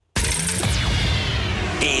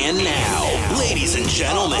And now, ladies and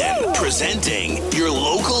gentlemen, presenting your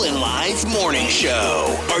local and live morning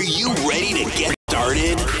show. Are you ready to get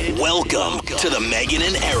started? Welcome to the Megan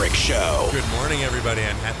and Eric Show. Good morning, everybody,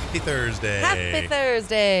 and happy Thursday. Happy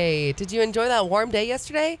Thursday. Did you enjoy that warm day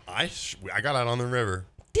yesterday? I got out on the river.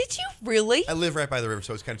 Did you really? I live right by the river,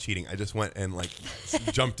 so it's kind of cheating. I just went and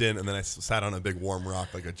jumped in, and then I sat on a big warm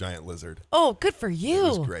rock like a giant lizard. Oh, good for you.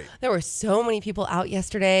 It was great. There were so many people out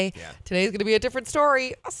yesterday. Yeah. Today's going to be a different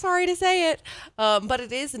story. Sorry to say it. But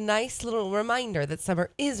it is a nice little reminder that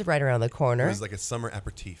summer is right around the corner. It was like a summer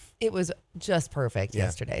aperitif. It was just perfect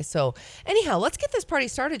yesterday. So anyhow, let's get this party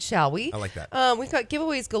started, shall we? I like that. We've got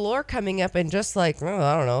giveaways galore coming up in just I don't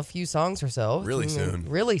know, a few songs or so. Really soon.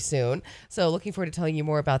 Really soon. So looking forward to telling you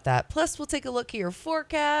more about that. Plus, we'll take a look at your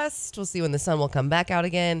forecast. We'll see when the sun will come back out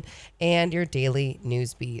again and your daily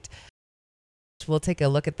news beat. We'll take a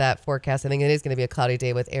look at that forecast. I think it is going to be a cloudy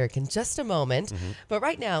day with Eric in just a moment. But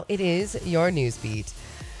right now, it is your news beat.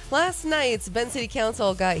 Last night's Bend City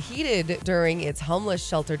Council got heated during its homeless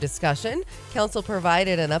shelter discussion. Council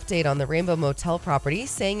provided an update on the Rainbow Motel property,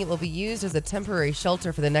 saying it will be used as a temporary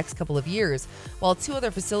shelter for the next couple of years, while 2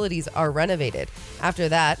 other facilities are renovated. After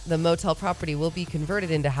that, the motel property will be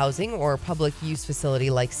converted into housing or public use facility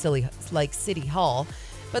like City Hall.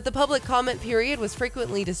 But the public comment period was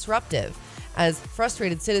frequently disruptive, as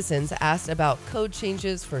frustrated citizens asked about code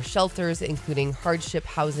changes for shelters, including hardship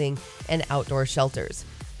housing and outdoor shelters.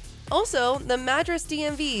 Also, the Madras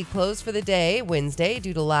DMV closed for the day Wednesday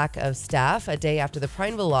due to lack of staff, a day after the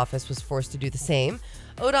Prineville office was forced to do the same.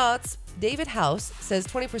 ODOT's David House says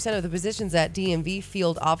 20% of the positions at DMV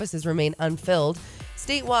field offices remain unfilled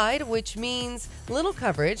statewide, which means little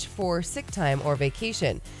coverage for sick time or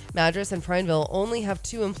vacation. Madras and Prineville only have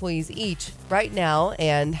 2 employees each right now,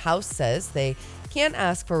 and House says they can't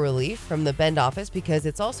ask for relief from the Bend office because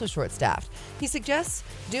it's also short-staffed. He suggests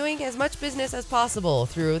doing as much business as possible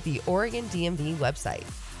through the Oregon DMV website.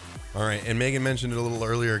 All right, and Megan mentioned it a little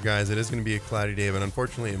earlier, guys. It is going to be a cloudy day, but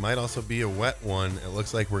unfortunately, it might also be a wet one. It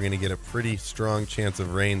looks like we're going to get a pretty strong chance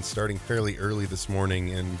of rain starting fairly early this morning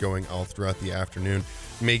and going all throughout the afternoon.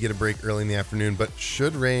 May get a break early in the afternoon, but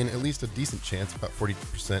should rain, at least a decent chance, about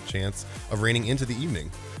 40% chance of raining into the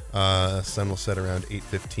evening. Sun will set around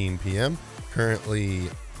 8:15 p.m. Currently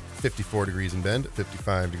 54 degrees in Bend,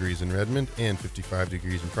 55 degrees in Redmond, and 55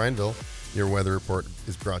 degrees in Prineville. Your weather report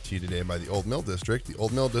is brought to you today by the Old Mill District. The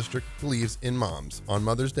Old Mill District believes in moms. On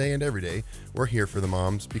Mother's Day and every day, we're here for the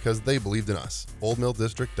moms because they believed in us.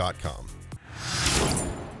 oldmilldistrict.com.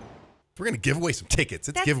 We're going to give away some tickets.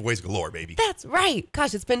 It's giveaways galore, baby. That's right.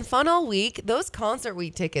 Gosh, it's been fun all week. Those concert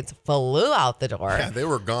week tickets flew out the door. Yeah, they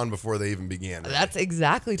were gone before they even began. Right? That's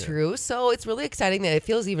exactly true. So it's really exciting that it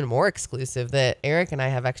feels even more exclusive that Eric and I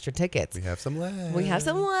have extra tickets. We have some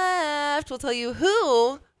left. We'll tell you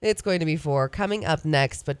who it's going to be for coming up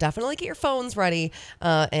next, but definitely get your phones ready.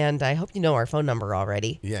 And I hope you know our phone number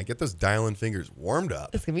already. Yeah, get those dialing fingers warmed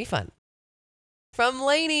up. It's going to be fun. From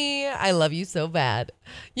Lainey, I Love You So Bad.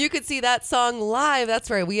 You could see that song live.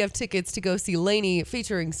 That's right. We have tickets to go see Lainey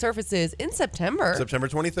featuring Surfaces in September. September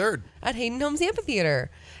 23rd. At Hayden Homes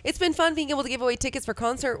Amphitheater. It's been fun being able to give away tickets for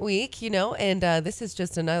concert week, and this is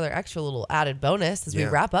just another extra little added bonus as we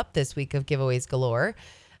wrap up this week of giveaways galore.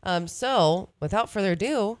 So without further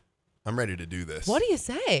ado, I'm ready to do this. What do you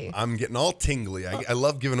say? I'm getting all tingly. I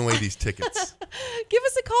love giving away these tickets. Give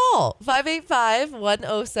us a call.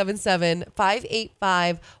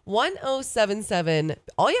 585-1077. 585-1077.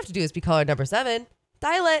 All you have to do is be caller number 7.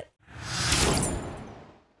 Dial it.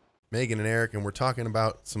 Megan and Eric, and we're talking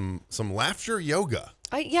about some laughter yoga.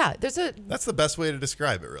 That's the best way to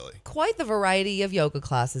describe it, really. Quite the variety of yoga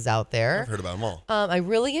classes out there. I've heard about them all. I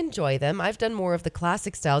really enjoy them. I've done more of the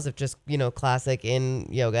classic styles of just, classic in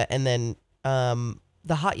yoga, and then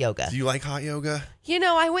the hot yoga. Do you like hot yoga?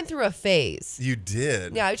 I went through a phase. You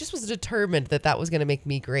did? Yeah, I just was determined that was going to make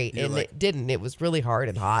me great, and it didn't. It was really hard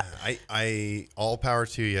and hot. I all power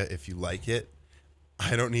to you if you like it.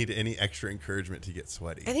 I don't need any extra encouragement to get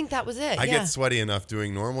sweaty. I think that was it. I get sweaty enough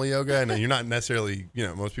doing normal yoga, and you're not necessarily,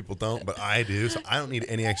 most people don't, but I do, so I don't need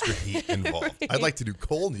any extra heat involved. Right. I'd like to do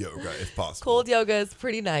cold yoga if possible. Cold yoga is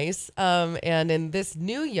pretty nice. And in this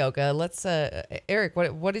new yoga, let's, Eric,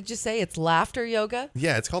 what did you say? It's laughter yoga?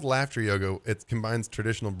 Yeah, it's called laughter yoga. It combines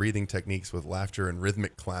traditional breathing techniques with laughter and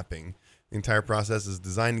rhythmic clapping. The entire process is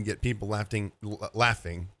designed to get people laughing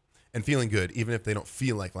and feeling good, even if they don't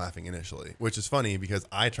feel like laughing initially, which is funny because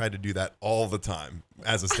I try to do that all the time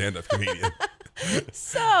as a stand-up comedian.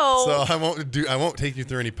 So I won't take you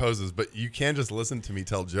through any poses, but you can just listen to me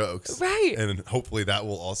tell jokes. Right. And hopefully that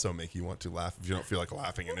will also make you want to laugh if you don't feel like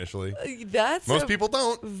laughing initially. Most people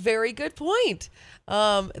don't. Very good point.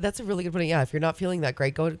 That's a really good point. Yeah, if you're not feeling that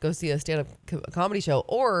great, go see a stand-up comedy show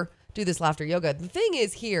or do this laughter yoga. The thing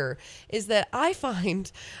is that I find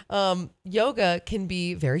yoga can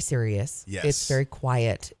be very serious. Yes. It's very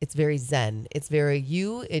quiet. It's very zen. It's very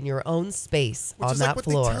you in your own space on that what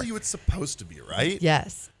floor. They tell you it's supposed to be, right?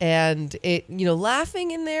 Yes. And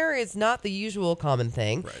laughing in there is not the usual common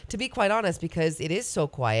thing. Right. To be quite honest, because it is so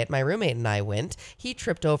quiet. My roommate and I went. He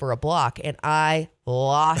tripped over a block and I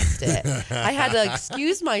lost it. I had to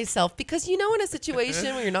excuse myself because in a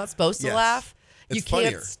situation where you're not supposed to laugh, you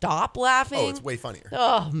can't stop laughing. Oh, it's way funnier.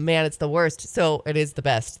 Oh, man, it's the worst. So it is the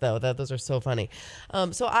best, though. Those are so funny.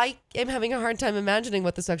 So I am having a hard time imagining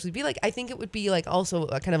what this would actually be like. I think it would be like also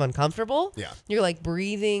kind of uncomfortable. Yeah. You're like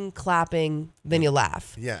breathing, clapping, then you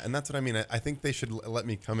laugh. Yeah, and that's what I mean. I think they should let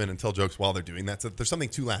me come in and tell jokes while they're doing that. So there's something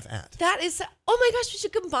to laugh at. That is, oh my gosh, we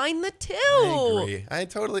should combine the two. I agree. I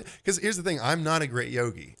totally, because here's the thing. I'm not a great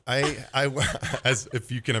yogi. I as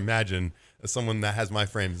if you can imagine, as someone that has my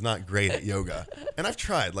frame is not great at yoga. And I've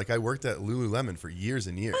tried. Like I worked at Lululemon for years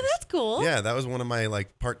and years. Oh, that's cool. Yeah, that was one of my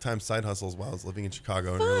like part-time side hustles while I was living in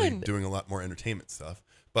Chicago and really doing a lot more entertainment stuff.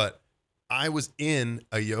 But I was in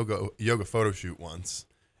a yoga photo shoot once.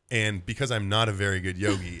 And because I'm not a very good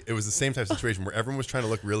yogi, it was the same type of situation where everyone was trying to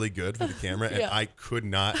look really good for the camera and I could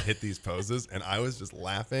not hit these poses. And I was just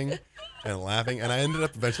laughing and laughing. And I ended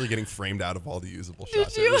up eventually getting framed out of all the usable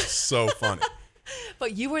shots. It was so funny.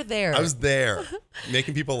 But you were there. I was there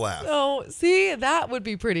making people laugh. Oh, see, that would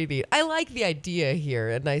be pretty neat. I like the idea here.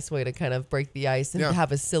 A nice way to kind of break the ice and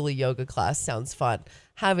have a silly yoga class sounds fun.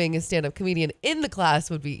 Having a stand-up comedian in the class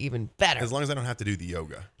would be even better. As long as I don't have to do the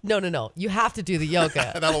yoga. No. You have to do the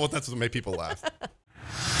yoga. That's what made people laugh.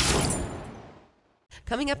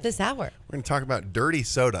 Coming up this hour, we're going to talk about dirty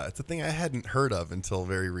soda. It's a thing I hadn't heard of until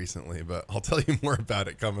very recently, but I'll tell you more about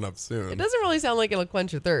it coming up soon. It doesn't really sound like it'll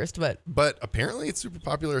quench your thirst, but apparently it's super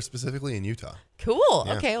popular, specifically in Utah. Cool.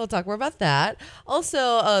 Yeah. Okay, we'll talk more about that.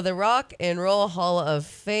 Also, the Rock and Roll Hall of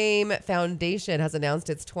Fame Foundation has announced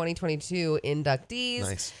its 2022 inductees.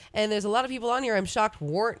 Nice. And there's a lot of people on here I'm shocked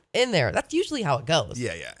weren't in there. That's usually how it goes.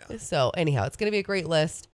 Yeah. So anyhow, it's going to be a great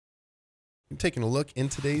list. I'm taking a look in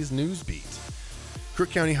today's news beat.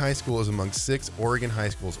 Crook County High School is among 6 Oregon high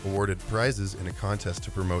schools awarded prizes in a contest to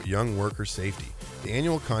promote young worker safety. The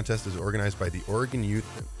annual contest is organized by the Oregon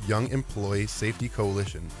Youth Young Employee Safety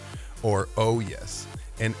Coalition, or OYES,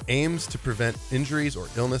 and aims to prevent injuries or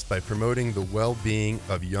illness by promoting the well-being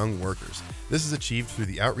of young workers. This is achieved through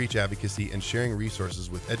the outreach advocacy and sharing resources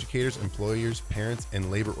with educators, employers, parents, and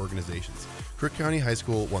labor organizations. Crook County High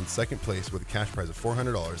School won second place with a cash prize of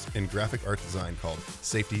 $400 in graphic art design called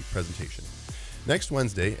Safety Presentation. Next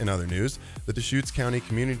Wednesday, in other news, the Deschutes County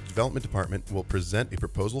Community Development Department will present a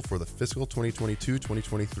proposal for the fiscal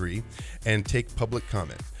 2022-2023 and take public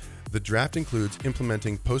comment. The draft includes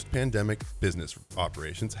implementing post-pandemic business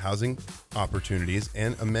operations, housing opportunities,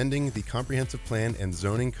 and amending the comprehensive plan and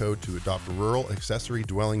zoning code to adopt rural accessory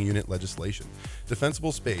dwelling unit legislation.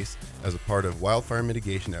 Defensible space, as a part of wildfire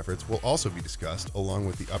mitigation efforts, will also be discussed, along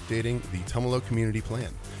with the updating the Tumalo Community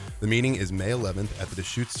Plan. The meeting is May 11th at the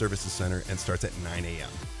Deschutes Services Center and starts at 9 a.m.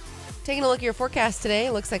 Taking a look at your forecast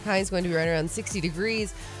today, looks like high is going to be right around 60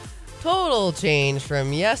 degrees. Total change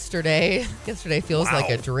from yesterday. Yesterday feels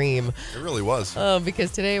like a dream. It really was.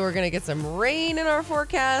 Because today we're going to get some rain in our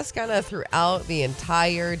forecast kind of throughout the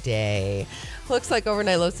entire day. Looks like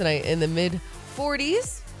overnight lows tonight in the mid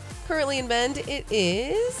 40s. Currently in Bend, it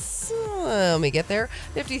is, let me get there,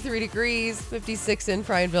 53 degrees, 56 in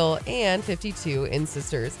Prineville, and 52 in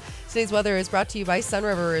Sisters. Today's weather is brought to you by Sun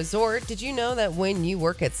River Resort. Did you know that when you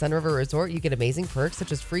work at Sun River Resort, you get amazing perks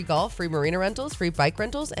such as free golf, free marina rentals, free bike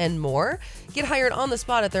rentals, and more? Get hired on the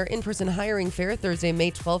spot at their in-person hiring fair Thursday,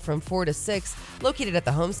 May 12th from 4 to 6, located at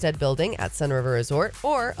the Homestead Building at Sun River Resort,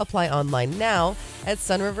 or apply online now at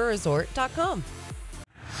sunriverresort.com.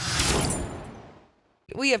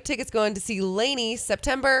 We have tickets going to see Lainey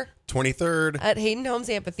September 23rd at Hayden Homes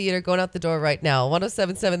Amphitheater, going out the door right now.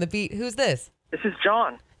 107.7 The Beat. Who's this? This is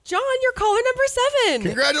John. John, you're caller number 7.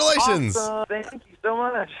 Congratulations. Awesome. Thank you so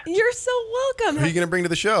much. You're so welcome. Who are you going to bring to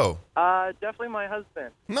the show? Definitely my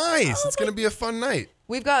husband. Nice. It's going to be a fun night.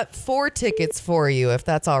 We've got 4 tickets for you, if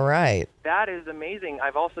that's all right. That is amazing.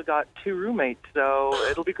 I've also got 2 roommates, so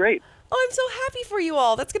it'll be great. Oh, I'm so happy for you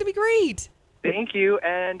all. That's going to be great. Thank you.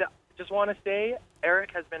 And just want to say Eric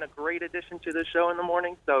has been a great addition to the show in the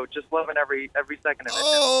morning, so just loving every second of it.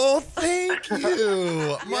 Oh, thank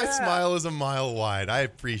you. My Yeah. smile is a mile wide. I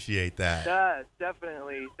appreciate that. Yeah,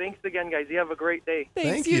 definitely. Thanks again, guys. You have a great day. Thanks,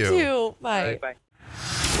 Thank you you. too. Bye. All right, bye.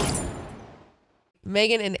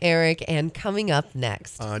 Megan and Eric, and coming up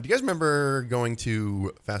next. Do you guys remember going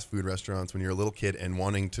to fast food restaurants when you were a little kid and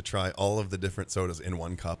wanting to try all of the different sodas in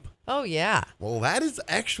one cup? Oh, yeah. Well, that is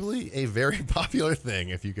actually a very popular thing,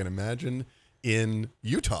 if you can imagine, in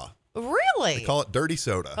Utah. Really? They call it dirty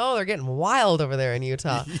soda. Oh, they're getting wild over there in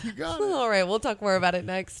Utah. You got it. All right, we'll talk more about it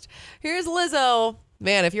next. Here's Lizzo.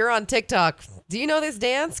 Man, if you're on TikTok, do you know this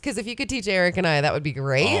dance? Because if you could teach Eric and I, that would be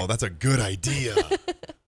great. Oh, that's a good idea.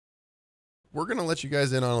 We're going to let you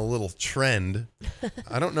guys in on a little trend.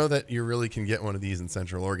 I don't know that you really can get one of these in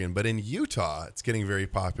Central Oregon, but in Utah, it's getting very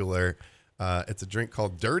popular. It's a drink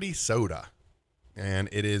called dirty soda, and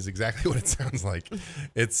it is exactly what it sounds like.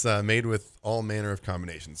 It's made with all manner of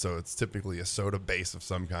combinations. So it's typically a soda base of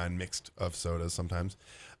some kind, mixed of sodas sometimes.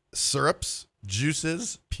 Syrups,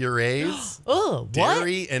 juices, purees, Oh, what?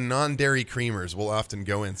 dairy, and non-dairy creamers will often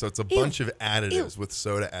go in. So it's a bunch of additives Ew. with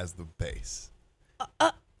soda as the base.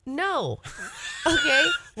 No. Okay.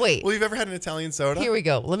 Wait. Well, you've ever had an Italian soda? Here we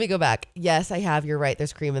go. Let me go back. Yes, I have. You're right.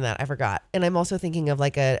 There's cream in that. I forgot. And I'm also thinking of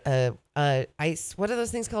like a ice. What are those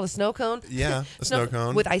things called? A snow cone? Yeah, a snow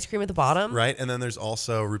cone. with ice cream at the bottom. Right, and then there's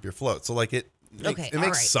also root beer float. So like it makes, Okay, it all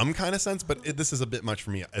makes right. some kind of sense, but this is a bit much for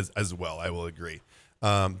me as well. I will agree.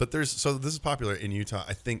 But this is popular in Utah.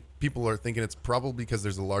 I think people are thinking it's probably because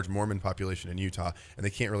there's a large Mormon population in Utah and they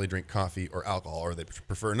can't really drink coffee or alcohol, or they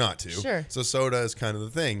prefer not to. Sure. So soda is kind of the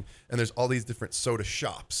thing, and there's all these different soda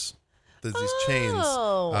shops. There's these chains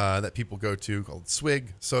Oh. that people go to called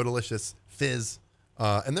Swig, Sodalicious, Fizz,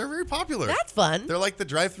 and they're very popular. That's fun. They're like the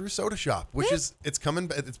drive-through soda shop, which is it's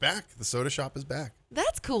back. The soda shop is back.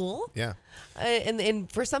 That's cool. Yeah. And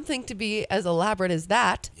for something to be as elaborate as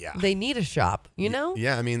that, Yeah. they need a shop, you know?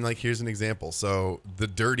 Yeah, I mean, like, here's an example. So the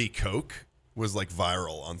Dirty Coke was like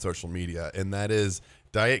viral on social media, and that is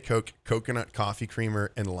Diet Coke, coconut coffee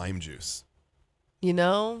creamer, and lime juice. You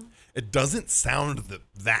know? It doesn't sound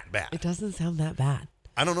that bad. It doesn't sound that bad.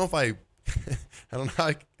 I don't know if I don't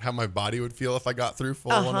know how my body would feel if I got through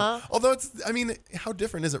full one. Uh-huh. Although I mean, how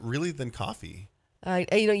different is it really than coffee?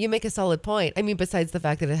 You make a solid point. I mean, besides the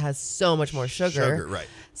fact that it has so much more sugar. Right.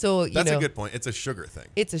 So, That's a good point. It's a sugar thing.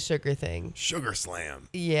 It's a sugar thing. Sugar slam.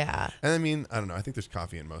 Yeah. And I mean, I don't know. I think there's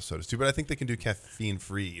coffee in most sodas too, but I think they can do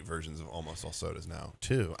caffeine-free versions of almost all sodas now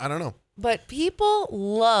too. I don't know. But people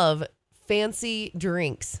love fancy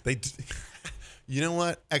drinks. You know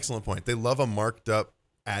what? Excellent point. They love a marked up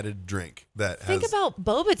added drink that Think has. about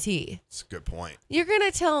boba tea. It's a good point. You're going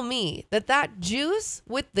to tell me that juice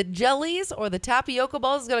with the jellies or the tapioca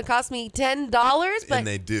balls is going to cost me $10? But, And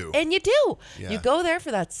they do. And you do. Yeah. You go there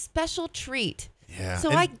for that special treat. Yeah. So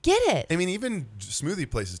And- I get it. I mean, even smoothie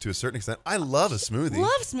places to a certain extent. I love a smoothie.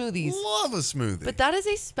 Love smoothies. Love a smoothie. But that is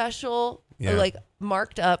a special, Yeah. like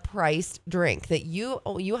marked up priced drink that you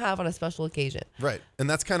have on a special occasion. Right. And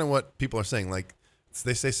that's kind of what people are saying. Like,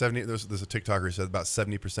 they say 70, there's a TikToker who said about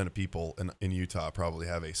 70% of people in Utah probably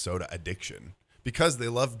have a soda addiction because they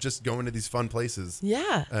love just going to these fun places.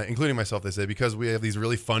 Yeah. Including myself, they say, because we have these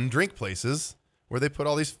really fun drink places where they put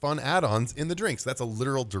all these fun add-ons in the drinks. That's a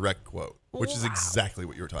literal direct quote, which is Wow. exactly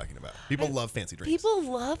what you were talking about. People love fancy drinks. People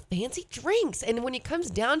love fancy drinks. And when it comes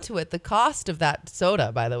down to it, the cost of that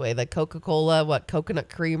soda, by the way, the Coca-Cola, coconut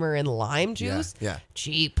creamer and lime juice, yeah.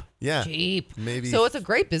 cheap. Yeah. Cheap. Maybe- So it's a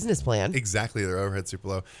great business plan. Exactly. Their overhead super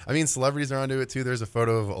low. I mean, celebrities are onto it too. There's a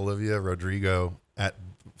photo of Olivia Rodrigo at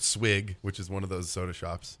Swig, which is one of those soda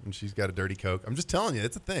shops, and she's got a dirty Coke. I'm just telling you,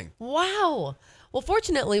 it's a thing. Wow. Well,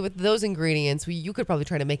 fortunately, with those ingredients, you could probably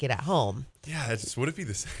try to make it at home. Yeah, would it be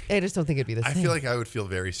the same? I just don't think it'd be the I same. feel like I would feel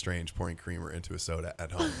very strange pouring creamer into a soda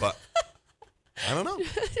at home, but I don't know.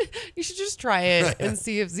 You should just try it and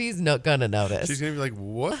see if Z's not gonna notice. She's gonna be like,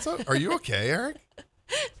 "What's up? Are you okay, Eric?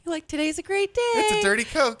 Like, today's a great day. It's a dirty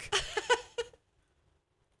Coke."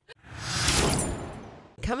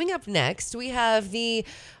 Coming up next, we have the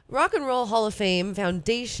Rock and Roll Hall of Fame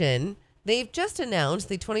Foundation. They've just announced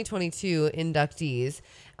the 2022 inductees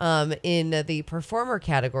in the performer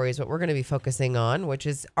categories, what we're going to be focusing on, which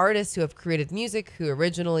is artists who have created music, who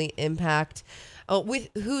originally with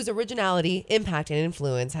whose originality, impact, and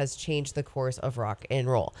influence has changed the course of rock and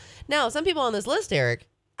roll. Now, some people on this list, Eric,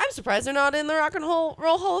 I'm surprised they're not in the Rock and Roll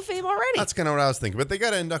Hall of Fame already. That's kind of what I was thinking, but they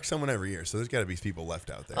got to induct someone every year, so there's got to be people left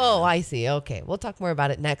out there. Oh, I see. Okay, we'll talk more about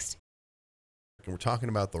it next. And we're talking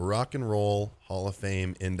about the Rock and Roll Hall of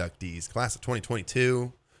Fame inductees, class of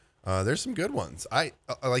 2022. There's some good ones.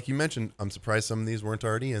 Like you mentioned, I'm surprised some of these weren't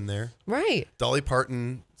already in there. Right. Dolly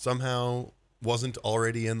Parton somehow wasn't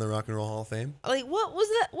already in the Rock and Roll Hall of Fame. Like, what was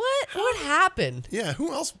that? What happened? Yeah,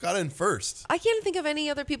 who else got in first? I can't think of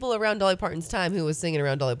any other people around Dolly Parton's time who was singing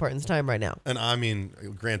around Dolly Parton's time right now. And I mean,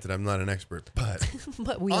 granted, I'm not an expert, but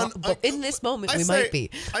but in this moment, we might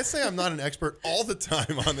be. I say I'm not an expert all the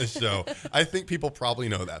time on this show. I think people probably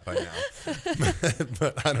know that by now,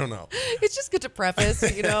 but I don't know. It's just good to preface,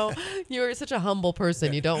 you're such a humble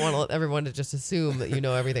person. You don't want to let everyone to just assume that you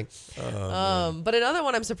know everything. But another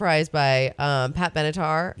one I'm surprised by, Pat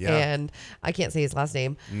Benatar, and I can't say his last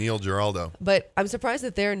name. Neil Giraldo. But I'm surprised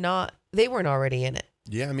that they weren't already in it.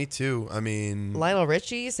 Yeah, me too. I mean, Lionel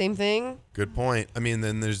Richie, same thing. Good point. I mean,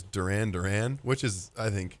 then there's Duran, which is, I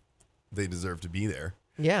think they deserve to be there.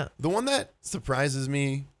 Yeah. The one that surprises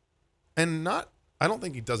me, and I don't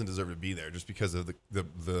think he doesn't deserve to be there just because of the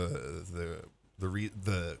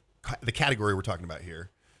category we're talking about here.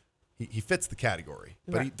 He fits the category,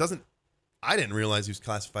 but right. he doesn't. I didn't realize he was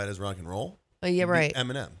classified as rock and roll. Yeah, right.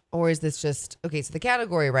 Eminem. Or is this just, okay, so the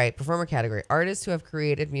category, right, performer category, artists who have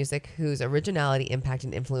created music whose originality, impact,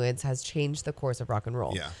 and influence has changed the course of rock and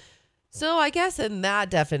roll. Yeah. So I guess in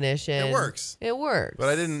that definition. It works. It works. But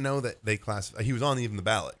I didn't know that they classified. He was on even the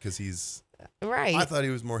ballot because he's. Right. I thought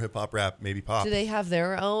he was more hip hop, rap, maybe pop. Do they have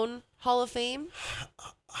their own Hall of Fame?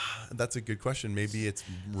 That's a good question. Maybe it's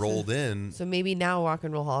rolled in. So maybe now Rock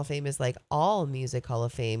and Roll Hall of Fame is like all music Hall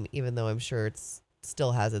of Fame, even though I'm sure it's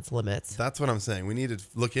still has its limits. That's what I'm saying. We need to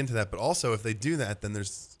look into that. But also, if they do that, then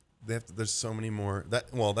there's so many more. That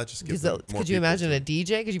just gives them more. Could you imagine a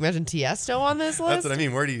DJ? Could you imagine Tiesto on this list? That's what I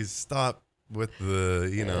mean. Where do you stop with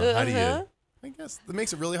the, how do you, I guess that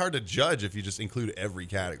makes it really hard to judge if you just include every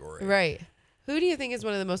category. Right. Who do you think is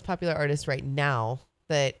one of the most popular artists right now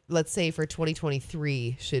that, let's say for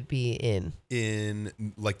 2023, should be in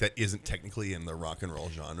like that isn't technically in the rock and roll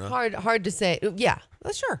genre? Hard to say. Yeah,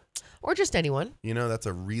 sure. Or just anyone. That's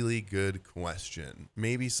a really good question.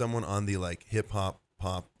 Maybe someone on the like hip hop,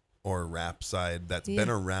 pop, or rap side that's been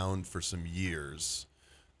around for some years.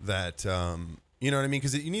 That you know what I mean?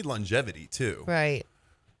 Because you need longevity too. Right.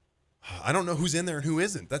 I don't know who's in there and who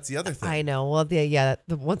isn't. That's the other thing. I know. Well,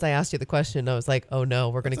 once I asked you the question, I was like, oh no,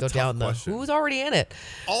 we're going to go down question. Who's already in it.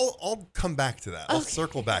 I'll come back to that. I'll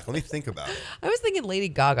circle back. Let me think about it. I was thinking Lady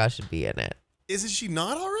Gaga should be in it. Isn't she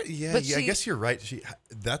not already? Yeah, I guess you're right.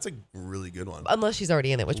 That's a really good one. Unless she's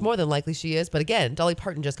already in it, which more than likely she is. But again, Dolly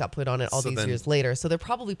Parton just got put on it all these years later. So they're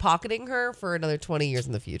probably pocketing her for another 20 years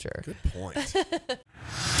in the future. Good point.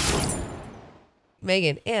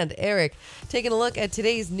 Megan and Eric taking a look at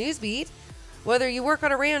today's news beat. Whether you work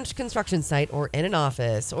on a ranch, construction site, or in an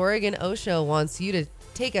office, Oregon OSHA wants you to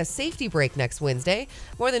take a safety break next Wednesday.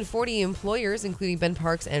 More than 40 employers, including Ben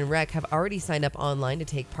Parks and Rec, have already signed up online to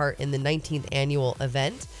take part in the 19th annual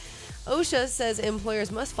event. OSHA says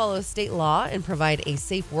employers must follow state law and provide a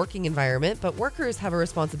safe working environment, but workers have a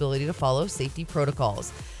responsibility to follow safety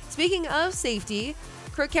protocols. Speaking of safety,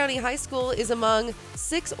 Crook County High School is among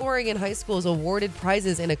 6 Oregon high schools awarded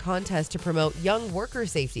prizes in a contest to promote young worker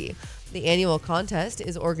safety. The annual contest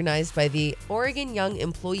is organized by the Oregon Young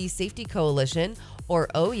Employee Safety Coalition, or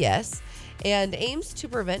OYES, and aims to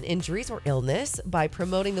prevent injuries or illness by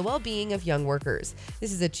promoting the well-being of young workers.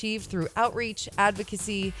 This is achieved through outreach,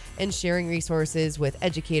 advocacy, and sharing resources with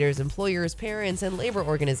educators, employers, parents, and labor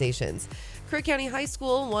organizations. Crook County High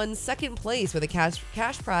School won second place with a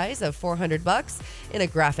cash prize of $400 in a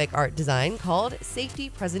graphic art design called Safety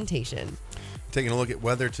Presentation. Taking a look at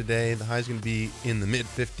weather today, the high is going to be in the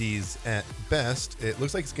mid-50s at best. It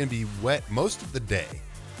looks like it's going to be wet most of the day.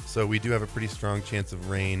 So we do have a pretty strong chance of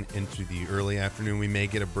rain into the early afternoon. We may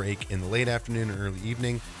get a break in the late afternoon or early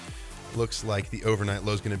evening. Looks like the overnight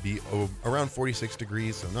low is going to be around 46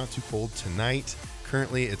 degrees, so not too cold tonight.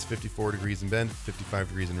 Currently, it's 54 degrees in Bend, 55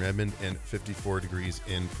 degrees in Redmond, and 54 degrees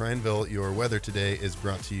in Prineville. Your weather today is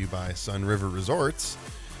brought to you by Sun River Resorts.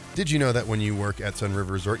 Did you know that when you work at Sun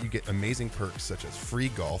River Resort, you get amazing perks such as free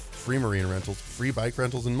golf, free marina rentals, free bike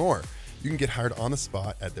rentals, and more? You can get hired on the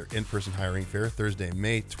spot at their in-person hiring fair Thursday,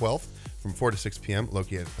 May 12th from 4 to 6 p.m.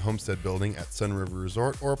 located at the Homestead Building at Sun River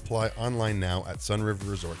Resort, or apply online now at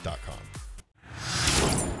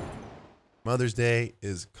sunriverresort.com. Mother's Day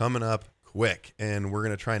is coming up quick, and we're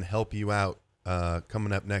going to try and help you out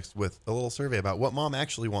coming up next with a little survey about what mom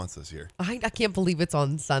actually wants this year. I can't believe it's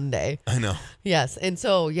on Sunday. I know. Yes. And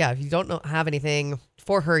so, if you don't have anything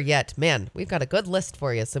for her yet, man, we've got a good list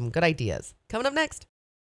for you. Some good ideas. Coming up next.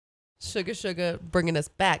 Sugar Sugar bringing us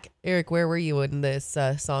back. Eric, where were you when this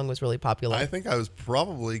song was really popular? I think I was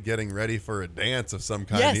probably getting ready for a dance of some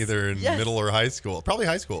kind, Yes, either in yes. middle or high school. Probably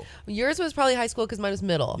high school. Yours was probably high school because mine was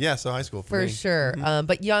middle. Yeah, so high school for For me. sure.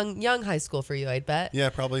 But young high school for you, I'd bet. Yeah,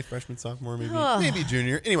 probably freshman, sophomore, maybe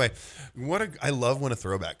junior. Anyway, I love when a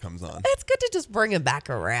throwback comes on. It's good to just bring it back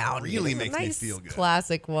around. Really It's a makes me nice feel good.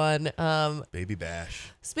 Classic one. Baby Bash.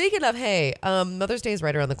 Speaking of, hey, Mother's Day is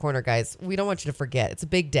right around the corner, guys. We don't want you to forget. It's a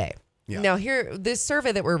big day. Yeah. Now, here, this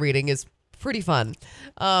survey that we're reading is pretty fun.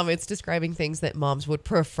 It's describing things that moms would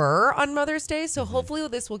prefer on Mother's Day. So hopefully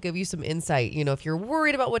this will give you some insight. You know, if you're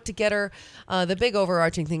worried about what to get her, the big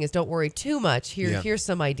overarching thing is don't worry too much. Here's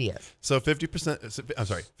some ideas. So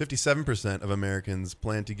 57% of Americans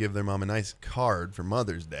plan to give their mom a nice card for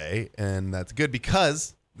Mother's Day, and that's good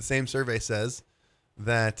because the same survey says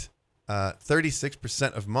that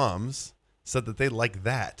 36% of moms said that they like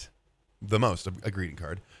that the most, a greeting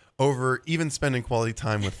card, over even spending quality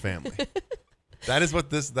time with family. That's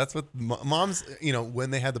what moms, when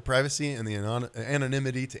they had the privacy and the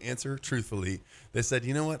anonymity to answer truthfully, they said,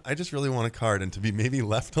 you know what, I just really want a card and to be maybe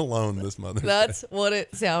left alone this Mother's Day. That's what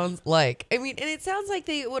it sounds like. I mean, and it sounds like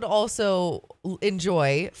they would also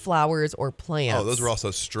enjoy flowers or plants. Oh, those were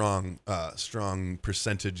also strong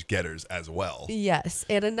percentage getters as well. Yes.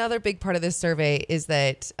 And another big part of this survey is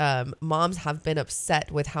that moms have been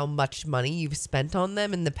upset with how much money you've spent on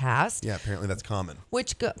them in the past. Yeah, apparently that's common.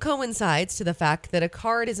 Which coincides to the fact that a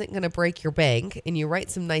card isn't going to break your bank, and you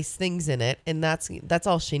write some nice things in it, and that's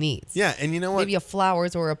all she needs. Yeah, and you know what? Maybe a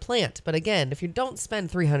flowers or a plant. But again, if you don't spend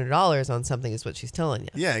 $300 on something, is what she's telling you.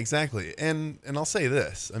 Yeah, exactly. And I'll say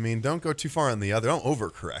this. I mean, don't go too far on the other. Don't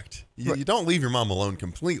overcorrect. You don't leave your mom alone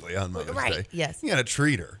completely on Mother's Day. Yes. You got to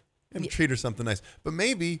treat her. And treat her something nice. But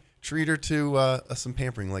maybe treat her to some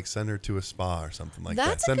pampering, like send her to a spa or something like that.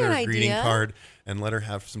 That's a Send her good a greeting idea. card and let her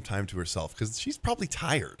have some time to herself because she's probably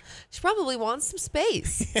tired. She probably wants some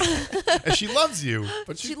space. And she loves you,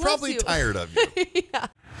 but she's She loves probably you. tired of you.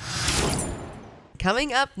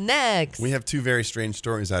 Coming up next. We have two very strange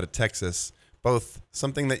stories out of Texas, both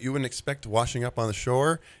something that you wouldn't expect washing up on the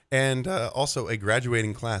shore and also a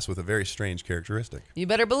graduating class with a very strange characteristic. You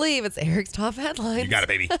better believe it's Eric's top headlines. You got it,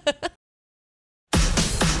 baby.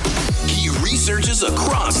 He researches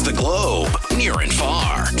across the globe, near and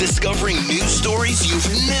far, discovering news stories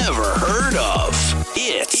you've never heard of.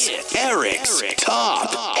 It's Eric's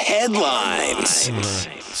Top Headlines. I'm going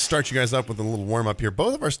to start you guys up with a little warm up here.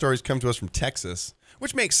 Both of our stories come to us from Texas,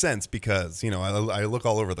 which makes sense because, I look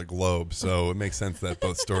all over the globe, so it makes sense that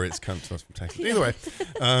both stories come to us from Texas. Either way,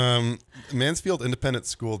 Mansfield Independent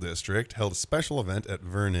School District held a special event at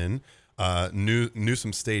Vernon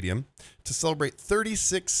Newsom Stadium to celebrate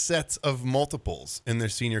 36 sets of multiples in their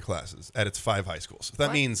senior classes at its 5 high schools.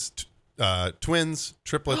 That means twins,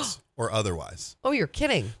 triplets, or otherwise. Oh, you're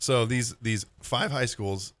kidding. So these 5 high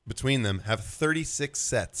schools between them have 36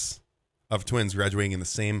 sets of twins graduating in the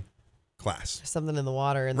same class. There's something in the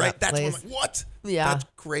water in Right? that That's place. what? Yeah. That's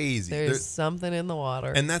crazy. There's something in the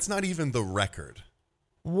water. And that's not even the record.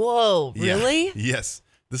 Whoa, Yeah. really? Yes.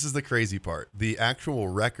 This is the crazy part. The actual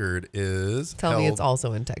record is Tell me it's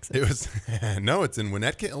also in Texas. It was no, it's in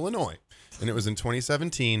Winnetka, Illinois, and it was in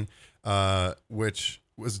 2017, which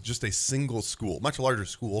was just a single school, much larger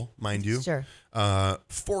school, mind you. Sure.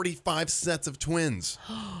 45 sets of twins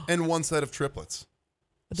and 1 set of triplets.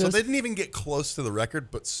 So Those- they didn't even get close to the record,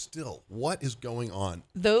 but still, what is going on?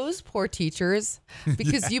 Those poor teachers,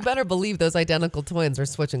 because you better believe those identical twins are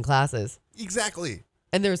switching classes. Exactly.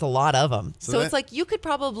 And there's a lot of them. So that- it's like you could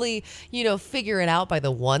probably, figure it out by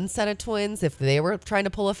the 1 set of twins if they were trying to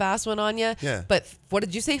pull a fast one on you. Yeah. But what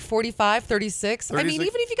did you say, 45, 36? I mean, 36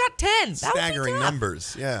 even if you got 10, that would be Staggering tough.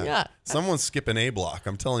 numbers. Yeah. Yeah. Someone's skipping A block.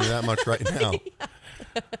 I'm telling you that much right now.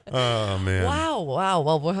 Oh, man. Wow.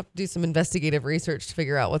 Well, we'll have to do some investigative research to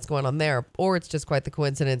figure out what's going on there. Or it's just quite the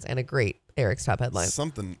coincidence and a great Eric's top headline.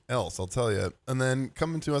 Something else, I'll tell you. And then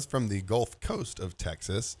coming to us from the Gulf Coast of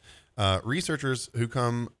Texas, researchers who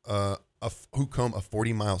comb a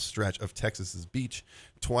 40-mile stretch of Texas's beach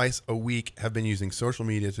twice a week have been using social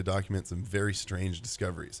media to document some very strange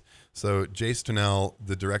discoveries. So Jace Turnell,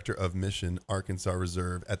 the director of Mission Arkansas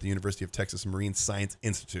Reserve at the University of Texas Marine Science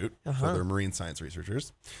Institute, so they're marine science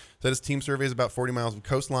researchers, said his team surveys about 40 miles of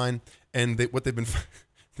coastline, and they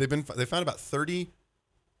found about 30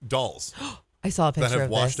 dolls I saw a picture that have of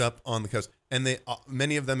washed this. up on the coast, and they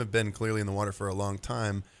many of them have been clearly in the water for a long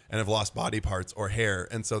time and have lost body parts or hair,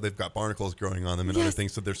 and so they've got barnacles growing on them and other Yes.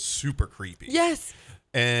 things, so they're super creepy. Yes.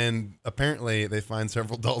 And apparently they find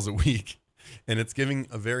several dolls a week, and it's giving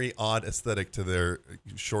a very odd aesthetic to their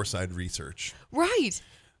shoreside research. Right.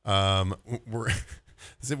 We're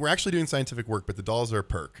They said, we're actually doing scientific work, but the dolls are a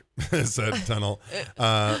perk, said Tunnel.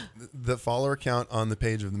 The follower count on the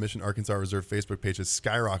page of the Mission Arkansas Reserve Facebook page has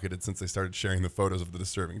skyrocketed since they started sharing the photos of the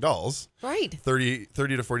disturbing dolls. Right. 30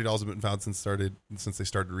 to 40 dolls have been found since they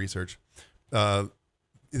started research.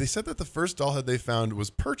 They said that the first doll head they found was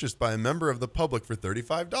purchased by a member of the public for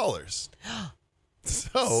 $35.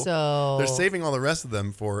 So they're saving all the rest of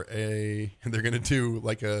them for they're going to do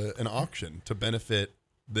like an auction to benefit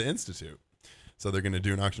the Institute. So they're going to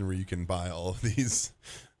do an auction where you can buy all of these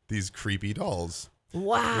creepy dolls.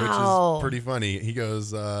 Wow. Which is pretty funny. He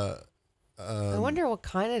goes, I wonder what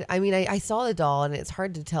kind of, I mean, I saw the doll and it's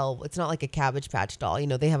hard to tell. It's not like a Cabbage Patch doll. You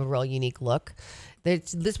know, they have a real unique look.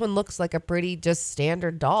 This one looks like a pretty just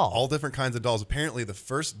standard doll. All different kinds of dolls. Apparently, the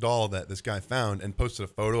first doll that this guy found and posted a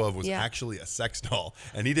photo of was actually a sex doll,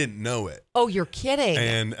 and he didn't know it. Oh, you're kidding.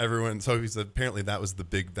 And so he said apparently that was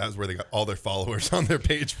where they got all their followers on their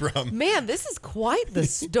page from. Man, this is quite the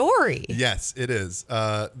story. Yes, it is.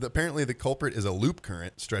 Apparently, the culprit is a loop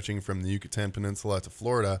current stretching from the Yucatan Peninsula to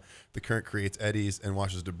Florida. The current creates eddies and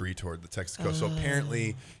washes debris toward the Texas coast. So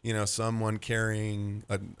apparently, someone carrying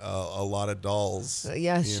a lot of dolls.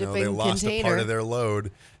 Shipping they lost container. a part of their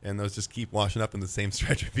load, and those just keep washing up in the same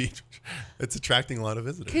stretch of beach. It's attracting a lot of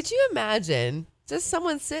visitors. Could you imagine just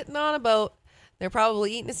someone sitting on a boat? They're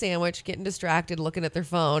probably eating a sandwich, getting distracted, looking at their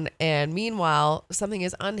phone, and meanwhile, something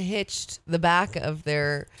has unhitched the back of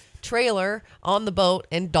their trailer on the boat,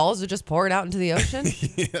 and dolls are just pouring out into the ocean.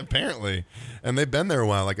 Yeah, apparently. And they've been there a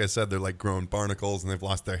while. Like I said, they're like growing barnacles and they've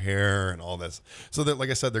lost their hair and all this. So that,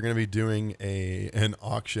 like I said, they're going to be doing an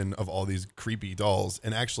auction of all these creepy dolls.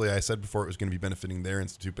 And actually, I said before it was going to be benefiting their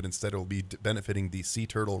institute, but instead it will be benefiting the Sea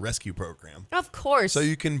Turtle Rescue Program. Of course. So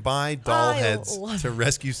you can buy doll heads to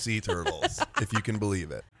rescue sea turtles, if you can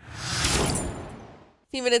believe it.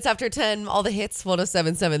 Few minutes after 10, all the hits,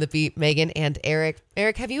 107.7 The Beat, Megan and Eric.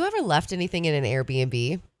 Eric, have you ever left anything in an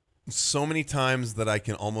Airbnb? So many times that I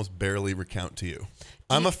can almost barely recount to you.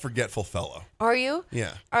 I'm a forgetful fellow. Are you?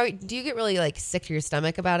 Yeah. Do you get really sick to your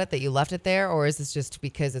stomach about it that you left it there, or is this just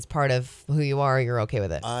because it's part of who you are and you're okay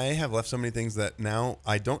with it? I have left so many things that now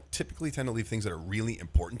I don't typically tend to leave things that are really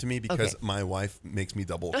important to me because my wife makes me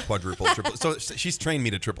double, quadruple, triple. So she's trained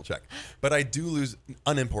me to triple check. But I do lose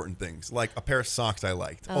unimportant things like a pair of socks I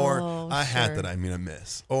liked or a hat that I'm going to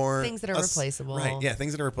miss or things that are replaceable. Right. Yeah.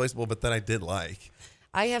 Things that are replaceable, but that I did like.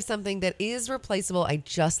 I have something that is replaceable. I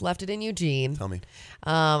just left it in Eugene. Tell me.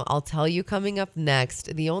 I'll tell you coming up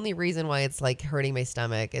next. The only reason why it's hurting my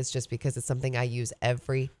stomach is just because it's something I use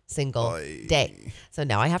every single day. So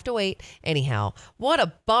now I have to wait. Anyhow, what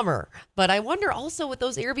a bummer. But I wonder also with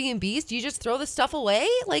those Airbnbs, do you just throw the stuff away?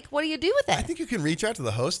 What do you do with it? I think you can reach out to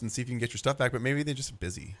the host and see if you can get your stuff back, but maybe they're just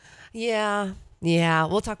busy. Yeah.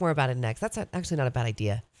 We'll talk more about it next. That's actually not a bad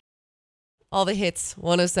idea. All the hits,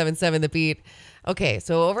 107.7 The Beat. Okay,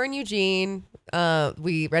 so over in Eugene,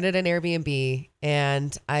 we rented an Airbnb,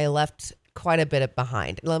 and I left quite a bit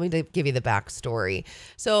behind. Let me give you the backstory.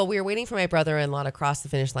 So we were waiting for my brother-in-law to cross the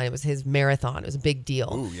finish line. It was his marathon. It was a big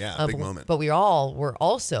deal. Ooh, yeah, big moment. But we all were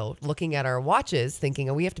also looking at our watches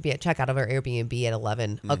thinking, we have to be at checkout of our Airbnb at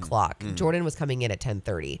 11 o'clock. Jordan was coming in at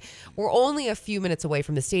 10:30. We're only a few minutes away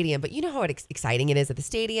from the stadium, but you know how exciting it is at the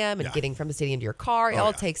stadium and getting from the stadium to your car. It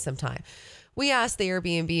all takes some time. We asked the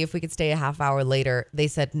Airbnb if we could stay a half hour later. They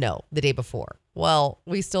said no the day before. Well,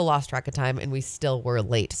 we still lost track of time and we still were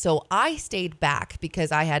late. So I stayed back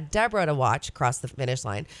because I had Deborah to watch cross the finish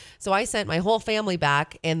line. So I sent my whole family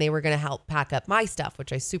back and they were going to help pack up my stuff,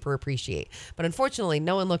 which I super appreciate. But unfortunately,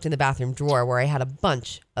 no one looked in the bathroom drawer where I had a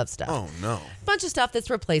bunch of stuff. Oh, no. Bunch of stuff that's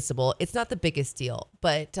replaceable. It's not the biggest deal.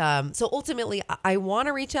 But so ultimately, I want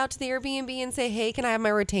to reach out to the Airbnb and say, hey, can I have my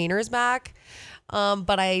retainers back?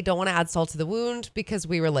 But I don't want to add salt to the wound because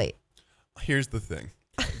we were late. Here's the thing.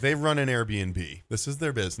 They run an Airbnb. This is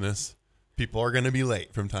their business. People are going to be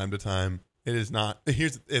late from time to time. It is not.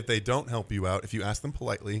 If they don't help you out, if you ask them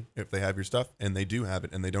politely, if they have your stuff and they do have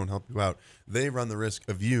it and they don't help you out, they run the risk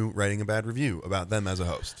of you writing a bad review about them as a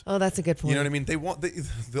host. Oh, that's a good point. You know what I mean? They want the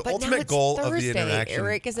but ultimate goal Thursday, of the interaction.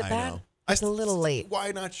 Eric, is it bad? Know. It's a little late.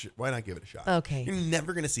 Why not give it a shot? Okay. You're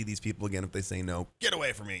never going to see these people again if they say no. Get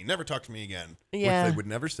away from me. Never talk to me again. Yeah. Which they would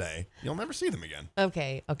never say. You'll never see them again.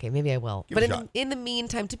 Okay, maybe I will. Give it a but shot. in the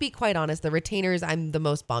meantime, to be quite honest, the retainers I'm the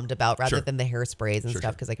most bummed about rather than the hairsprays and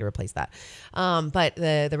stuff because I could replace that. But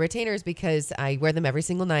the retainers, because I wear them every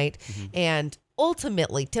single night and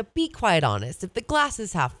ultimately, to be quite honest, if the glass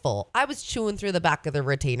is half full, I was chewing through the back of the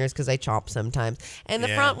retainers because I chomp sometimes, and the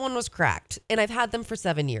front one was cracked, and I've had them for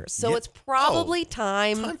 7 years. So it's probably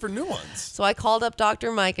time for new ones. So I called up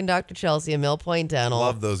Dr. Mike and Dr. Chelsea at Mill Point Dental.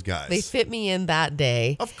 Love those guys. They fit me in that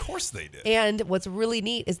day. Of course they did. And what's really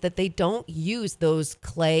neat is that they don't use those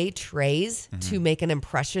clay trays to make an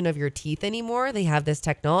impression of your teeth anymore. They have this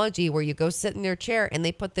technology where you go sit in their chair and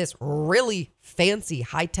they put this really fancy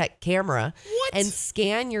high-tech camera and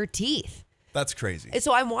scan your teeth. That's crazy. And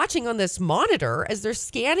so I'm watching on this monitor as they're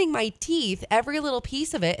scanning my teeth, every little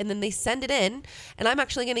piece of it, and then they send it in, and I'm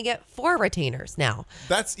actually going to get 4 retainers now.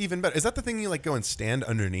 That's even better. Is that the thing you like go and stand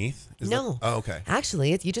underneath? No. Oh, okay.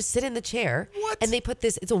 Actually, you just sit in the chair. What? And they put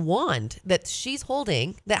this, it's a wand that she's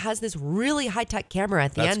holding that has this really high-tech camera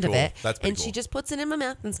at the end of it. That's pretty and cool. she just puts it in my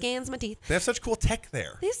mouth and scans my teeth. They have such cool tech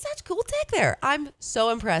there. They have such cool tech there. I'm so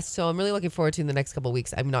impressed. So I'm really looking forward to in the next couple of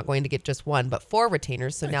weeks. I'm not going to get just 1, but 4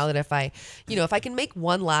 retainers. So now that if I can make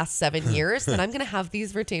one last 7 years, then I'm going to have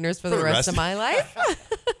these retainers for the rest of my life.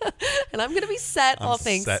 And I'm going to be set. I'm all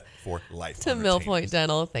thanks set for life to Mill Point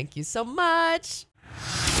Dental. Thank you so much.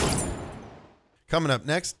 Coming up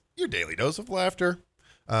next, your daily dose of laughter.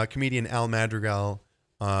 Comedian Al Madrigal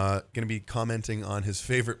going to be commenting on his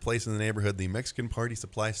favorite place in the neighborhood, the Mexican Party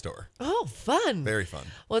Supply Store. Oh, fun. Very fun.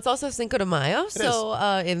 Well, it's also Cinco de Mayo. So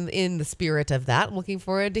in the spirit of that, I'm looking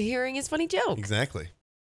forward to hearing his funny joke. Exactly.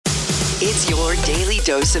 It's your daily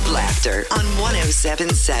dose of laughter on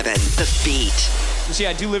 107.7 The Beat. See,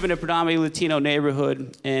 I do live in a predominantly Latino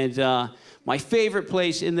neighborhood, and my favorite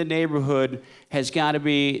place in the neighborhood has got to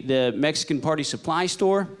be the Mexican Party Supply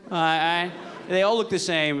Store. They all look the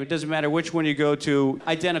same. It doesn't matter which one you go to.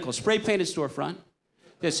 Identical. Spray-painted storefront.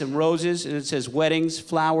 There's some roses, and it says weddings,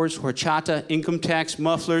 flowers, horchata, income tax,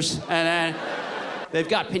 mufflers, and they've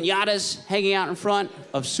got piñatas hanging out in front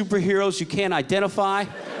of superheroes you can't identify.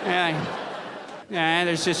 And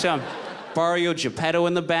there's just some Barrio Geppetto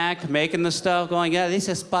in the back making the stuff, going, yeah, this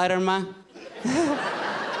is Spider-Man.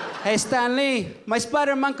 Hey, Stan Lee, my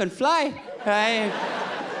Spider-Man can fly.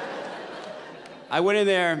 I went in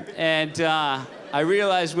there and I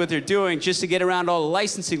realized what they're doing just to get around all the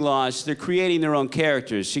licensing laws. They're creating their own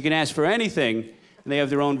characters. You can ask for anything, and they have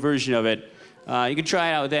their own version of it. You can try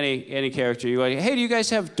it out with any character. You go, hey, do you guys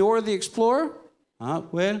have Dora the Explorer?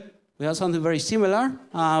 Well, we have something very similar.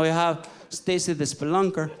 We have Stacy the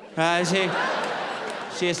Spelunker.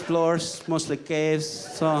 She explores mostly caves,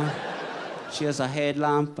 so she has a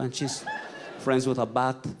headlamp and she's friends with a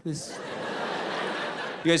bat.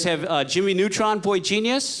 You guys have Jimmy Neutron, Boy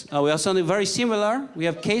Genius. We have something very similar. We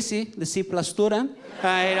have Casey, the C+ student. He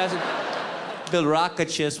doesn't build rocket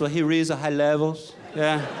ships, but he reads at high levels.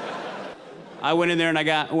 Yeah. I went in there and I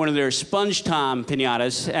got one of their Sponge Tom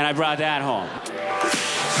piñatas, and I brought that home.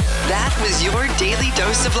 That was your daily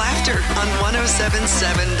dose of laughter on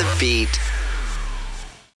 107.7 The Beat.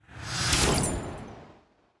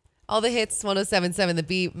 All the hits, 107.7 The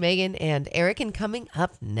Beat, Megan and Eric, and coming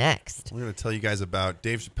up next. We're going to tell you guys about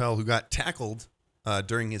Dave Chappelle, who got tackled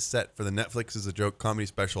during his set for the Netflix is a Joke comedy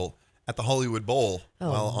special at the Hollywood Bowl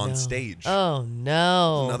while on stage. Oh,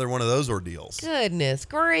 no. Another one of those ordeals. Goodness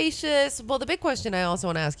gracious. Well, the big question I also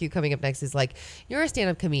want to ask you coming up next is, like, you're a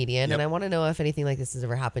stand-up comedian, and I want to know if anything like this has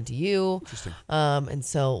ever happened to you. Interesting. And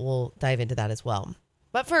so we'll dive into that as well.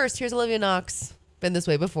 But first, here's Olivia Knox. Been this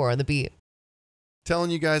way before on The Beat.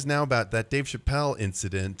 Telling you guys now about that Dave Chappelle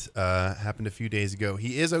incident happened a few days ago.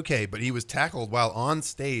 He is okay, but he was tackled while on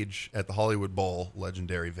stage at the Hollywood Bowl,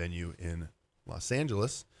 legendary venue in Los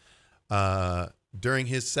Angeles. During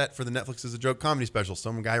his set for the Netflix is a Joke comedy special,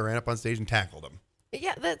 some guy ran up on stage and tackled him.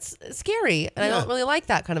 Yeah, that's scary. And I don't really like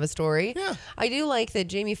that kind of a story. Yeah. I do like that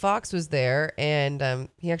Jamie Foxx was there, and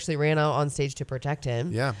he actually ran out on stage to protect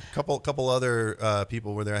him. Yeah, couple other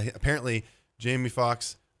people were there. Apparently, Jamie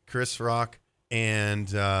Foxx, Chris Rock, and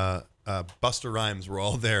Busta Rhymes were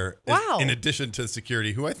all there. Wow. In addition to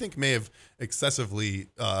security, who I think may have excessively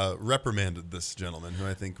reprimanded this gentleman, who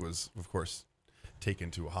I think was, of course,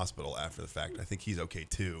 taken to a hospital after the fact. I think he's okay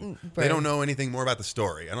too. They don't know anything more about the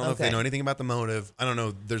story. I don't know if they know anything about the motive. I don't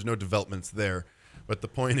know. There's no developments there. But the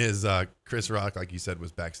point is, Chris Rock, like you said,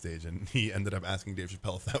 was backstage, and he ended up asking Dave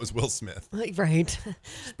Chappelle if that was Will Smith. Right.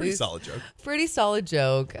 Pretty solid joke. Pretty solid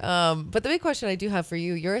joke. But the big question I do have for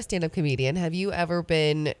you, you're a stand-up comedian. Have you ever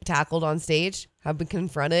been tackled on stage? Have been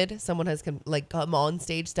confronted? Someone has come on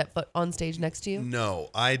stage, step foot on stage next to you?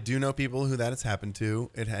 No, I do know people who that has happened to.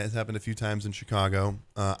 It has happened a few times in Chicago.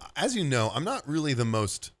 As you know, I'm not really the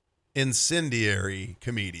most incendiary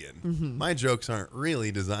comedian. Mm-hmm. My jokes aren't really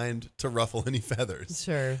designed to ruffle any feathers.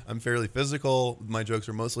 Sure. I'm fairly physical. My jokes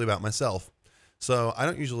are mostly about myself. So I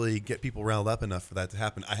don't usually get people riled up enough for that to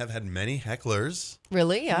happen. I have had many hecklers.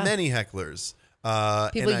 Really? Yeah. Many hecklers.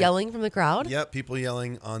 People yelling from the crowd? Yep, people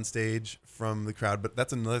yelling on stage from the crowd. But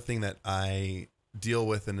that's another thing that I deal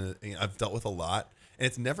with, and I've dealt with a lot. And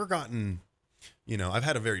it's never gotten, I've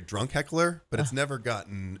had a very drunk heckler, but it's never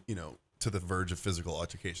gotten, to the verge of physical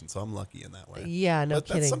altercation. So I'm lucky in that way. Yeah, no but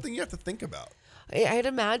kidding. That's something you have to think about. I'd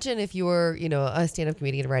imagine if you were, a stand-up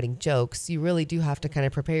comedian writing jokes, you really do have to kind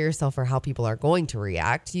of prepare yourself for how people are going to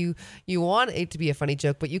react. You want it to be a funny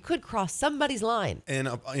joke, but you could cross somebody's line. And,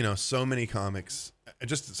 so many comics, it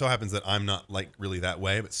just so happens that I'm not like really that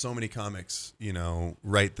way, but so many comics,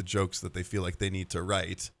 write the jokes that they feel like they need to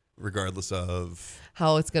write, regardless of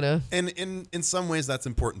how it's gonna. And in some ways that's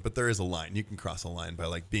important, but there is a line. You can cross a line by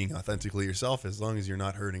like being authentically yourself, as long as you're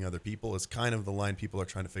not hurting other people. Is kind of the line people are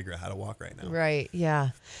trying to figure out how to walk right now. Right.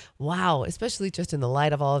 Yeah. Wow. Especially just in the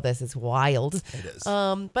light of all of this, it's wild. It is.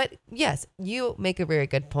 But yes, you make a very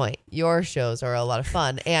good point. Your shows are a lot of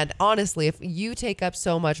fun, and honestly, if you take up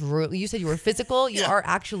so much room, you said you were physical. You are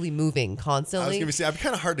actually moving constantly. I was gonna say I'm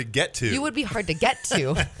kind of hard to get to. You would be hard to get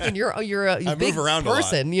to, and you're a big move around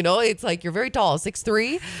person. a lot. It's like you're very tall,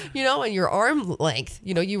 6'3", and your arm length.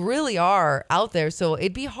 You really are out there. So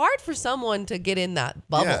it'd be hard for someone to get in that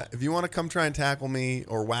bubble. Yeah, if you want to come try and tackle me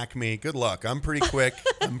or whack me, good luck. I'm pretty quick.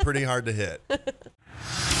 I'm pretty hard to hit.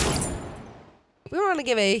 We want to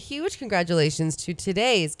give a huge congratulations to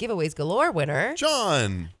today's Giveaways Galore winner.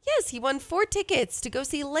 John. Yes, he won 4 tickets to go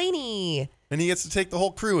see Lainey. And he gets to take the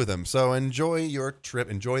whole crew with him. So enjoy your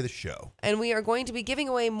trip. Enjoy the show. And we are going to be giving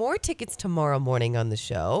away more tickets tomorrow morning on the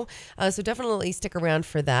show. So definitely stick around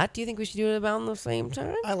for that. Do you think we should do it about the same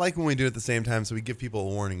time? I like when we do it at the same time, so we give people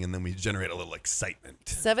a warning and then we generate a little excitement.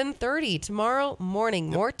 7:30 tomorrow morning.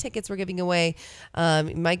 Yep. More tickets we're giving away.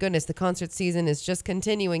 My goodness, the concert season is just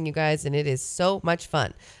continuing, you guys, and it is so much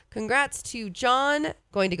fun. Congrats to John,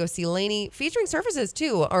 going to go see Lainey, featuring Surfaces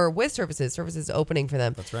too, or with Surfaces. Surfaces opening for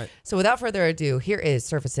them. That's right. So without further ado, here is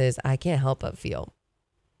Surfaces. I Can't Help But Feel.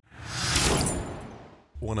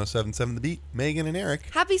 107.7 The Beat, Megan and Eric.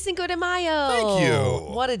 Happy Cinco de Mayo. Thank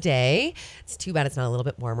you. What a day. It's too bad it's not a little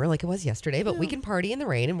bit warmer like it was yesterday, but we can party in the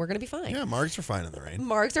rain and we're going to be fine. Yeah, margs are fine in the rain.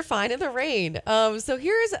 Margs are fine in the rain. So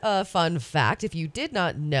here's a fun fact. If you did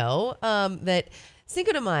not know, that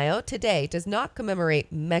Cinco de Mayo today does not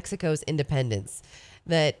commemorate Mexico's independence.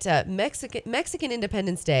 That Mexican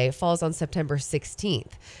Independence Day falls on September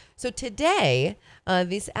 16th. So today,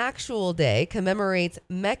 this actual day commemorates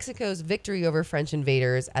Mexico's victory over French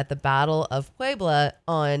invaders at the Battle of Puebla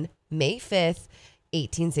on May 5th,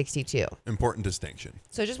 1862. Important distinction.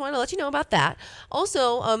 So I just want to let you know about that.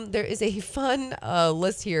 Also, there is a fun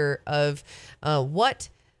list here of what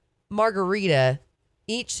margarita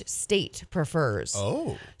each state prefers.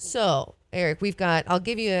 Oh. So, Eric, I'll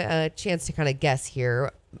give you a chance to kind of guess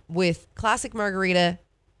here with classic margarita,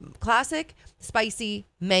 classic, spicy,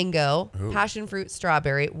 mango, passion fruit,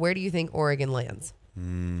 strawberry. Where do you think Oregon lands?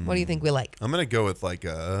 What do you think we like? I'm going to go with like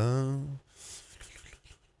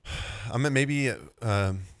maybe,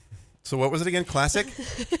 so what was it again? Classic,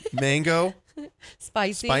 mango,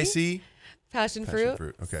 spicy, passion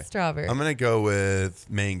fruit. Okay. Strawberry. I'm going to go with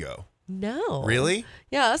mango. No. Really?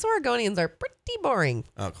 Yeah, us Oregonians are pretty boring.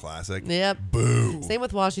 Oh, classic. Yep. Boo. Same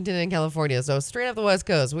with Washington and California. So straight up the West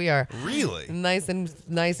Coast, we are really nice and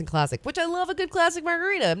classic. Which I love a good classic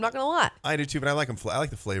margarita. I'm not gonna lie. I do too, but I like them. I like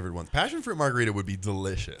the flavored ones. Passion fruit margarita would be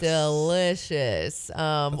delicious. Delicious.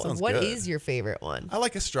 What good. is your favorite one? I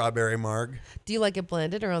like a strawberry marg. Do you like it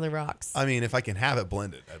blended or on the rocks? I mean, if I can have it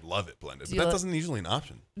blended, I'd love it blended. But that doesn't usually an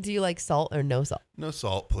option. Do you like salt or no salt? No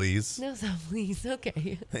salt, please. No salt, please.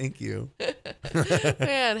 Okay. Thank you.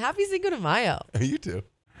 Man, happy Cinco de Mayo. You too.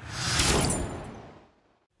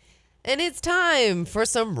 And it's time for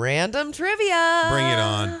some random trivia. Bring it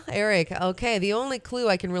on. Eric, okay, the only clue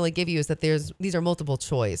I can really give you is that these are multiple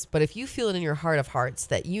choice. But if you feel it in your heart of hearts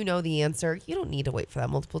that you know the answer, you don't need to wait for that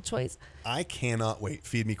multiple choice. I cannot wait.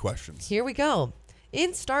 Feed me questions. Here we go.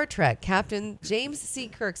 In Star Trek, Captain James C.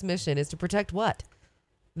 Kirk's mission is to protect what?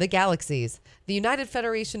 The galaxies, the United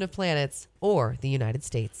Federation of Planets, or the United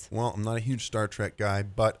States? Well, I'm not a huge Star Trek guy,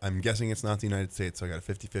 but I'm guessing it's not the United States, so I got a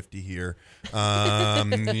 50-50 here.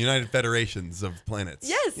 United Federations of Planets.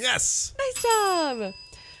 Yes. Yes. Nice job.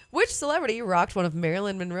 Which celebrity rocked one of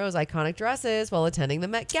Marilyn Monroe's iconic dresses while attending the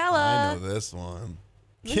Met Gala? I know this one.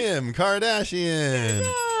 Kim Kardashian.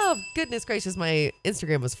 Oh, goodness gracious. My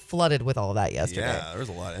Instagram was flooded with all of that yesterday. Yeah, there was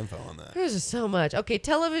a lot of info on that. There's just so much. Okay,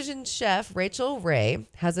 television chef Rachel Ray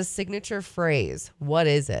has a signature phrase. What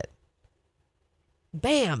is it?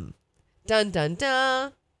 Bam, dun dun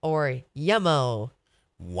dun, or yummo.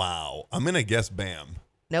 Wow. I'm going to guess Bam.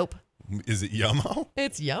 Nope. Is it Yummo?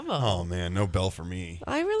 It's Yummo. Oh man, no bell for me.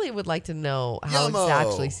 I really would like to know how Yummo.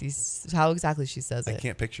 exactly she says it. I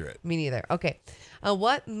can't picture it. Me neither. Okay.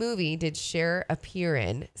 What movie did Cher appear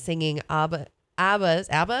in singing Abba's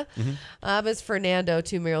Fernando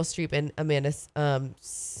to Meryl Streep and Amanda,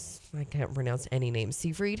 I can't pronounce any names,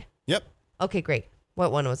 Seyfried? Yep. Okay, great.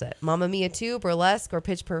 What one was it? Mamma Mia 2, Burlesque, or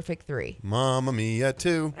Pitch Perfect 3? Mamma Mia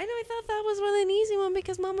 2. I know, I thought that was really an easy one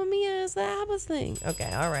because Mamma Mia is the ABBA's thing.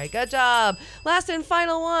 Okay, all right, good job. Last and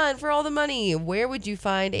final one for all the money. Where would you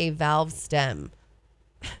find a valve stem?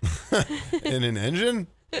 In an engine?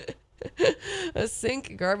 A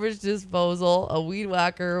sink, garbage disposal, a weed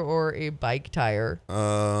whacker, or a bike tire?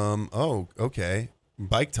 Oh, okay.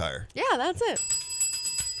 Bike tire. Yeah, that's it.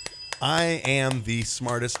 I am the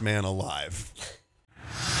smartest man alive.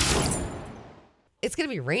 It's going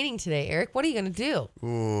to be raining today, Eric. What are you going to do?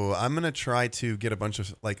 Ooh, I'm going to try to get a bunch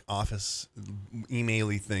of like office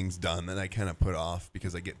email-y things done that I kind of put off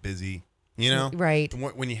because I get busy, you know? Right.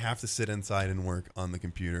 When you have to sit inside and work on the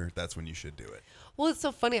computer, that's when you should do it. Well, it's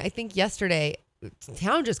so funny. I think yesterday,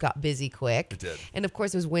 town just got busy quick. It did. And of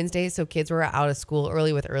course, it was Wednesday, so kids were out of school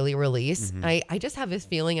early with early release. I just have this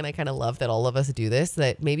feeling, and I kind of love that all of us do this,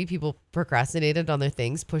 that maybe people procrastinated on their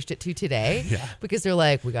things, pushed it to today. Yeah. Because they're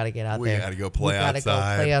like, we got to get out there. We got to go play We got to go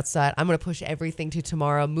outside. play outside. I'm going to push everything to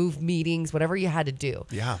tomorrow, move meetings, whatever you had to do.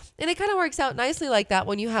 Yeah. And it kind of works out nicely like that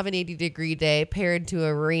when you have an 80-degree day paired to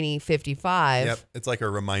a rainy 55. Yep. It's like a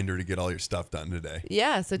reminder to get all your stuff done today.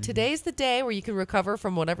 Yeah, so today's the day where you can recover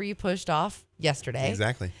from whatever you pushed off yesterday.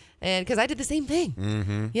 Exactly. And because I did the same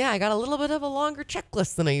thing. Yeah, I got a little bit of a longer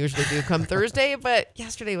checklist than I usually do come Thursday, but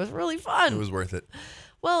yesterday was really fun. It was worth it.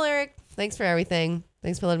 Well, Eric, thanks for everything.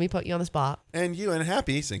 Thanks for letting me put you on the spot. And you, and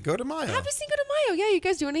happy Cinco de Mayo. Happy Cinco de Mayo. Yeah, you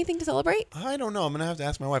guys do anything to celebrate? I don't know. I'm going to have to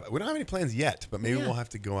ask my wife. We don't have any plans yet, but maybe Yeah. we'll have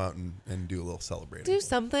to go out and do a little celebrating. Do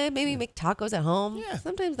something. Maybe make tacos at home. Yeah.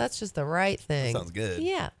 Sometimes that's just the right thing. sounds good.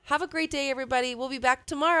 Yeah. Have a great day, everybody. We'll be back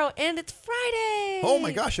tomorrow, and it's Friday. Oh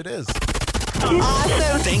my gosh, it is.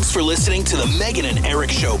 Thanks for listening to the Megan and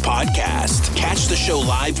Eric Show podcast. Catch the show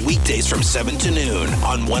live weekdays from 7 to noon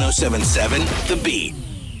on 107.7 The Beat.